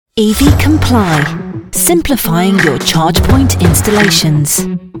EV Comply, simplifying your charge point installations.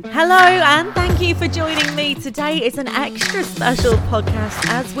 Hello and thank you for joining me. Today is an extra special podcast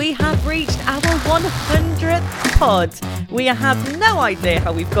as we have reached our 100th pod. We have no idea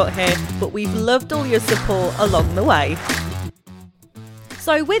how we've got here, but we've loved all your support along the way.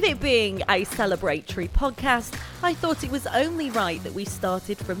 So with it being a celebratory podcast, I thought it was only right that we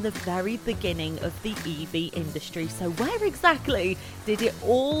started from the very beginning of the EV industry. So where exactly did it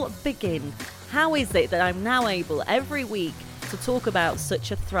all begin? How is it that I'm now able every week to talk about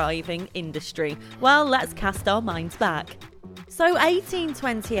such a thriving industry? Well, let's cast our minds back. So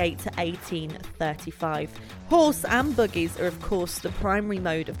 1828 to 1835. Horse and buggies are of course the primary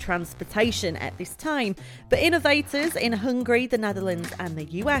mode of transportation at this time, but innovators in Hungary, the Netherlands and the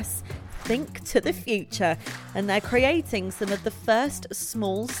US think to the future, and they're creating some of the first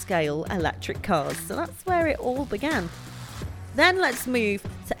small-scale electric cars. So that's where it all began. Then let's move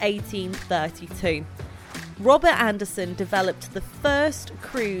to 1832. Robert Anderson developed the first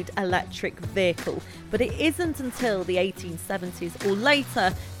crude electric vehicle, but it isn't until the 1870s or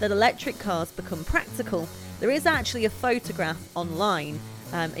later that electric cars become practical. There is actually a photograph online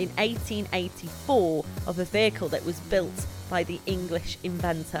in 1884 of a vehicle that was built by the English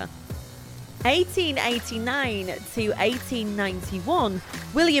inventor. 1889 to 1891,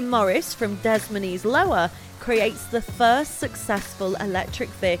 William Morris from Desmonds Lower creates the first successful electric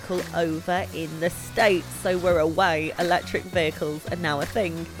vehicle over in the States. So we're away, electric vehicles are now a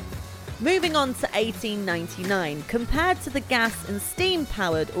thing. Moving on to 1899, compared to the gas and steam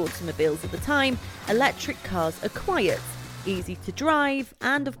powered automobiles at the time, electric cars are quiet, easy to drive,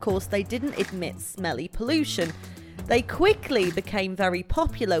 and of course they didn't emit smelly pollution. They quickly became very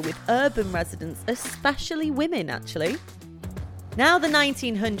popular with urban residents, especially women actually. Now the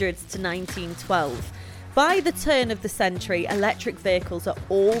 1900s to 1912. By the turn of the century, electric vehicles are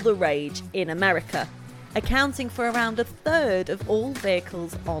all the rage in America, accounting for around a third of all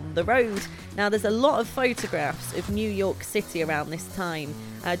vehicles on the road. Now there's a lot of photographs of New York City around this time,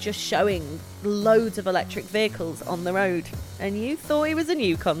 just showing loads of electric vehicles on the road, and you thought it was a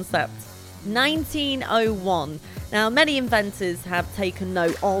new concept. 1901. Now, many inventors have taken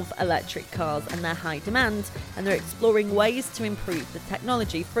note of electric cars and their high demand, and they're exploring ways to improve the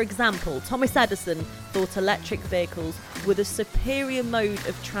technology. For example, Thomas Edison thought electric vehicles were the superior mode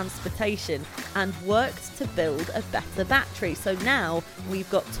of transportation and worked to build a better battery. So now we've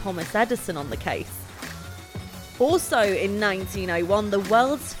got Thomas Edison on the case. Also in 1901, the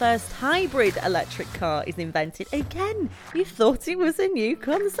world's first hybrid electric car is invented. Again, you thought it was a new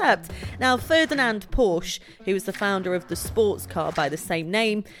concept. Now, Ferdinand Porsche, who was the founder of the sports car by the same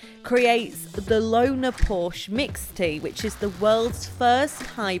name, creates the Lohner Porsche Mix-T, which is the world's first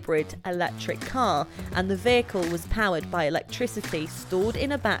hybrid electric car. And the vehicle was powered by electricity stored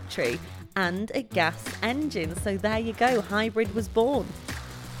in a battery and a gas engine. So there you go, hybrid was born.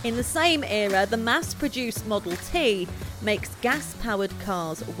 In the same era, the mass-produced Model T makes gas-powered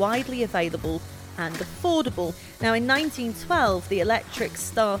cars widely available and affordable. Now, in 1912, the electric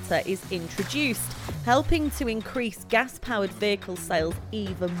starter is introduced, helping to increase gas-powered vehicle sales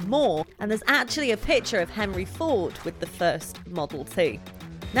even more. And there's actually a picture of Henry Ford with the first Model T.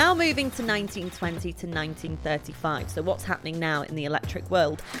 Now moving to 1920 to 1935. So what's happening now in the electric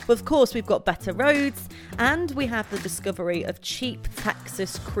world? Well, of course, we've got better roads, and we have the discovery of cheap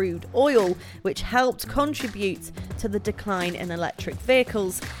Texas crude oil, which helped contribute to the decline in electric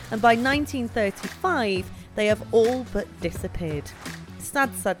vehicles. And by 1935, they have all but disappeared.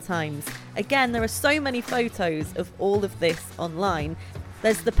 Sad, sad times. Again, there are so many photos of all of this online.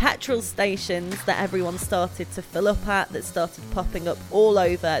 There's the petrol stations that everyone started to fill up at, that started popping up all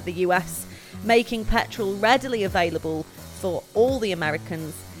over the US, making petrol readily available for all the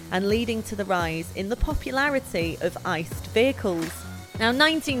Americans and leading to the rise in the popularity of iced vehicles. Now,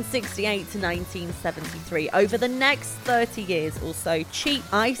 1968 to 1973, over the next 30 years or so, cheap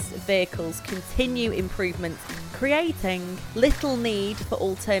ICE vehicles continue improvements, creating little need for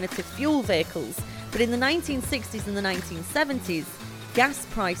alternative fuel vehicles. But in the 1960s and the 1970s, gas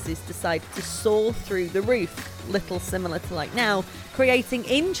prices decided to soar through the roof, little similar to like now, creating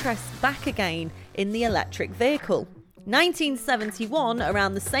interest back again in the electric vehicle. 1971,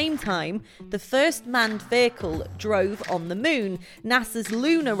 around the same time, the first manned vehicle drove on the moon, NASA's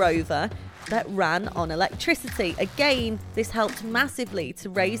lunar rover that ran on electricity. Again, this helped massively to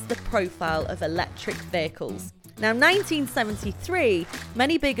raise the profile of electric vehicles. Now, 1973,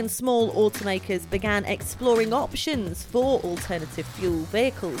 many big and small automakers began exploring options for alternative fuel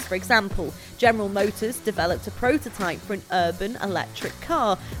vehicles. For example, General Motors developed a prototype for an urban electric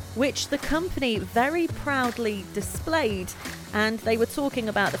car, which the company very proudly displayed. and they were talking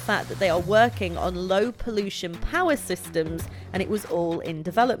about the fact that they are working on low pollution power systems, and it was all in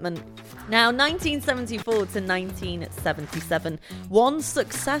development. Now, 1974 to 1977, one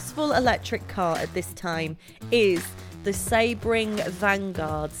successful electric car at this time is the Sebring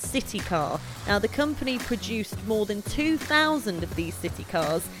Vanguard city car. Now, the company produced more than 2,000 of these city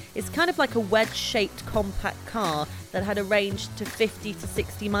cars. It's kind of like a wedge-shaped compact car that had a range to 50 to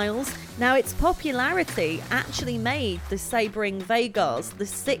 60 miles. Now, its popularity actually made the Sebring Vanguard the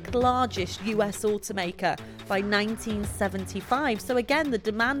 6th largest US automaker by 1975. So again, the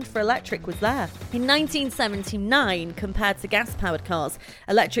demand for electric was there. In 1979, compared to gas-powered cars,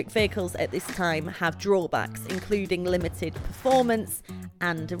 electric vehicles at this time have drawbacks, including limited performance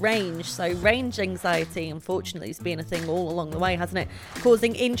and range. So range anxiety, unfortunately, has been a thing all along the way, hasn't it?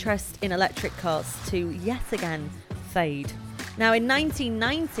 Causing interest in electric cars to yet again fade. Now, in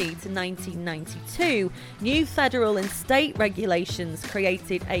 1990 to 1992, new federal and state regulations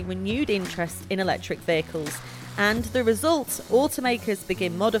created a renewed interest in electric vehicles, and the result, automakers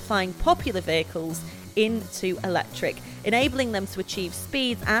begin modifying popular vehicles into electric, enabling them to achieve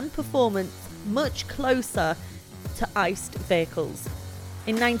speeds and performance much closer to iced vehicles.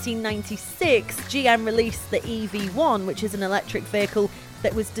 In 1996, GM released the EV1, which is an electric vehicle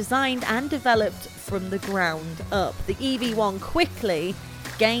that was designed and developed from the ground up. The EV1 quickly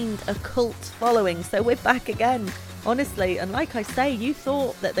gained a cult following, so we're back again. Honestly, and like I say, you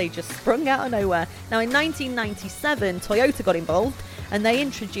thought that they just sprung out of nowhere. Now, in 1997, Toyota got involved and they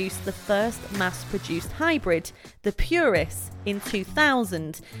introduced the first mass-produced hybrid, the Purus, in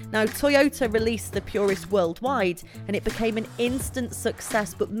 2000. Now, Toyota released the Purus worldwide and it became an instant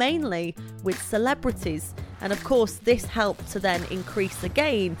success, but mainly with celebrities. And of course, this helped to then increase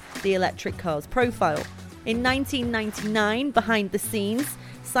again the electric car's profile. In 1999, behind the scenes,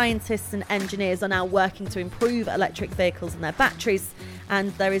 scientists and engineers are now working to improve electric vehicles and their batteries,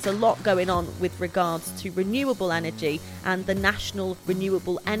 and there is a lot going on with regards to renewable energy, and the National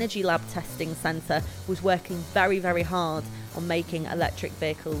Renewable Energy Lab Testing Centre was working very, very hard on making electric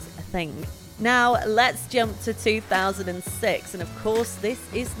vehicles a thing. Now, let's jump to 2006, and of course, this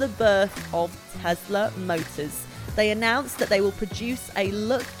is the birth of Tesla Motors. They announced that they will produce a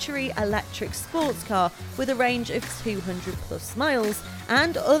luxury electric sports car with a range of 200 plus miles,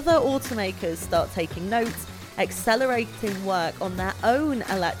 and other automakers start taking note, accelerating work on their own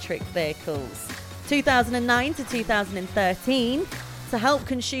electric vehicles. 2009 to 2013, to help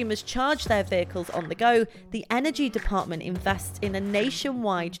consumers charge their vehicles on the go, the Energy Department invests in a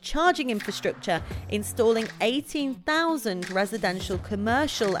nationwide charging infrastructure, installing 18,000 residential,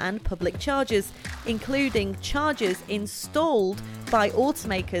 commercial and public chargers, including chargers installed by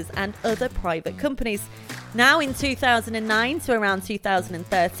automakers and other private companies. Now, in 2009 to around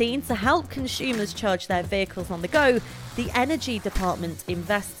 2013, to help consumers charge their vehicles on the go, the Energy Department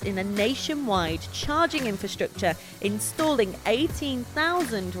invests in a nationwide charging infrastructure, installing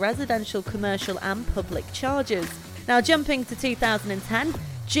 18,000 residential, commercial and public chargers. Now, jumping to 2010,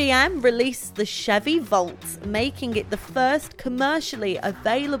 GM released the Chevy Volt, making it the first commercially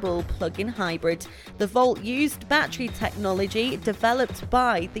available plug-in hybrid. The Volt used battery technology developed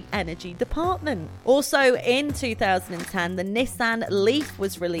by the Energy Department. Also in 2010, the Nissan Leaf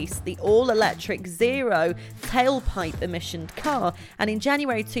was released, the all-electric zero tailpipe emission car. And in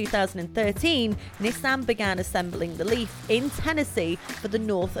January 2013, Nissan began assembling the Leaf in Tennessee for the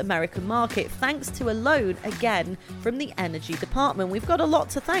North American market, thanks to a loan again from the Energy Department. We've got a lot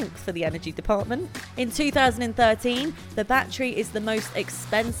to thank for the Energy Department. In 2013, the battery is the most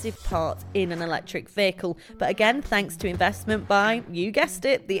expensive part in an electric vehicle, but again, thanks to investment by, you guessed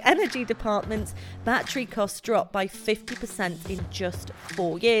it, the Energy Department, battery costs dropped by 50% in just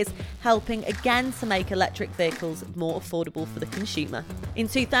 4 years, helping again to make electric vehicles more affordable for the consumer. In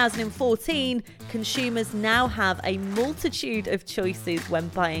 2014, consumers now have a multitude of choices when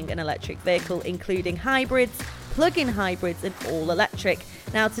buying an electric vehicle, including hybrids, plug-in hybrids and all-electric.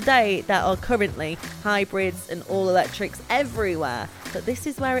 Now, today there are currently hybrids and all-electrics everywhere, but this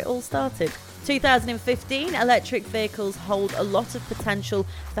is where it all started. 2015, electric vehicles hold a lot of potential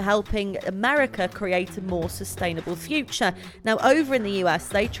for helping America create a more sustainable future. Now, over in the US,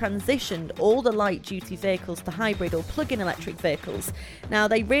 they transitioned all the light-duty vehicles to hybrid or plug-in electric vehicles. Now,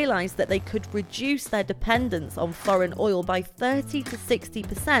 they realised that they could reduce their dependence on foreign oil by 30 to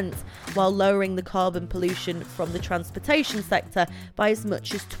 60%, while lowering the carbon pollution from the transportation sector by as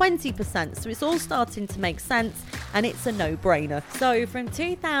much as 20%. So it's all starting to make sense, and it's a no-brainer. So from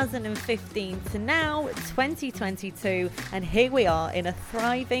 2015 2019 to now 2022, and here we are in a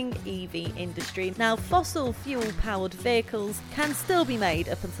thriving EV industry. Now, fossil fuel powered vehicles can still be made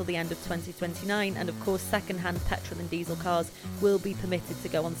up until the end of 2029, and of course second-hand petrol and diesel cars will be permitted to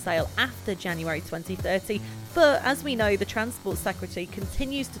go on sale after January 2030. But as we know, the Transport Secretary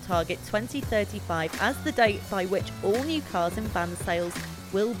continues to target 2035 as the date by which all new cars and van sales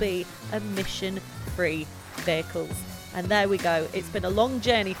will be emission-free vehicles. And there we go. It's been a long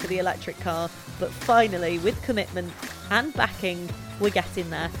journey for the electric car, but finally, with commitment and backing, we're getting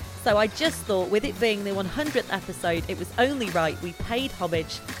there. So I just thought, with it being the 100th episode, it was only right we paid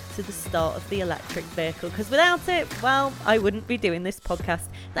homage to the start of the electric vehicle, because without it, well, I wouldn't be doing this podcast.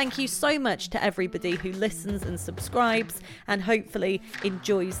 Thank you so much to everybody who listens and subscribes and hopefully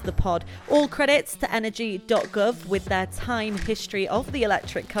enjoys the pod. All credits to energy.gov with their time history of the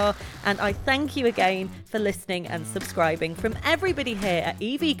electric car, and I thank you again for listening and subscribing. From everybody here at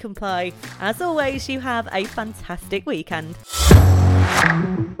EV Comply, as always, you have a fantastic weekend.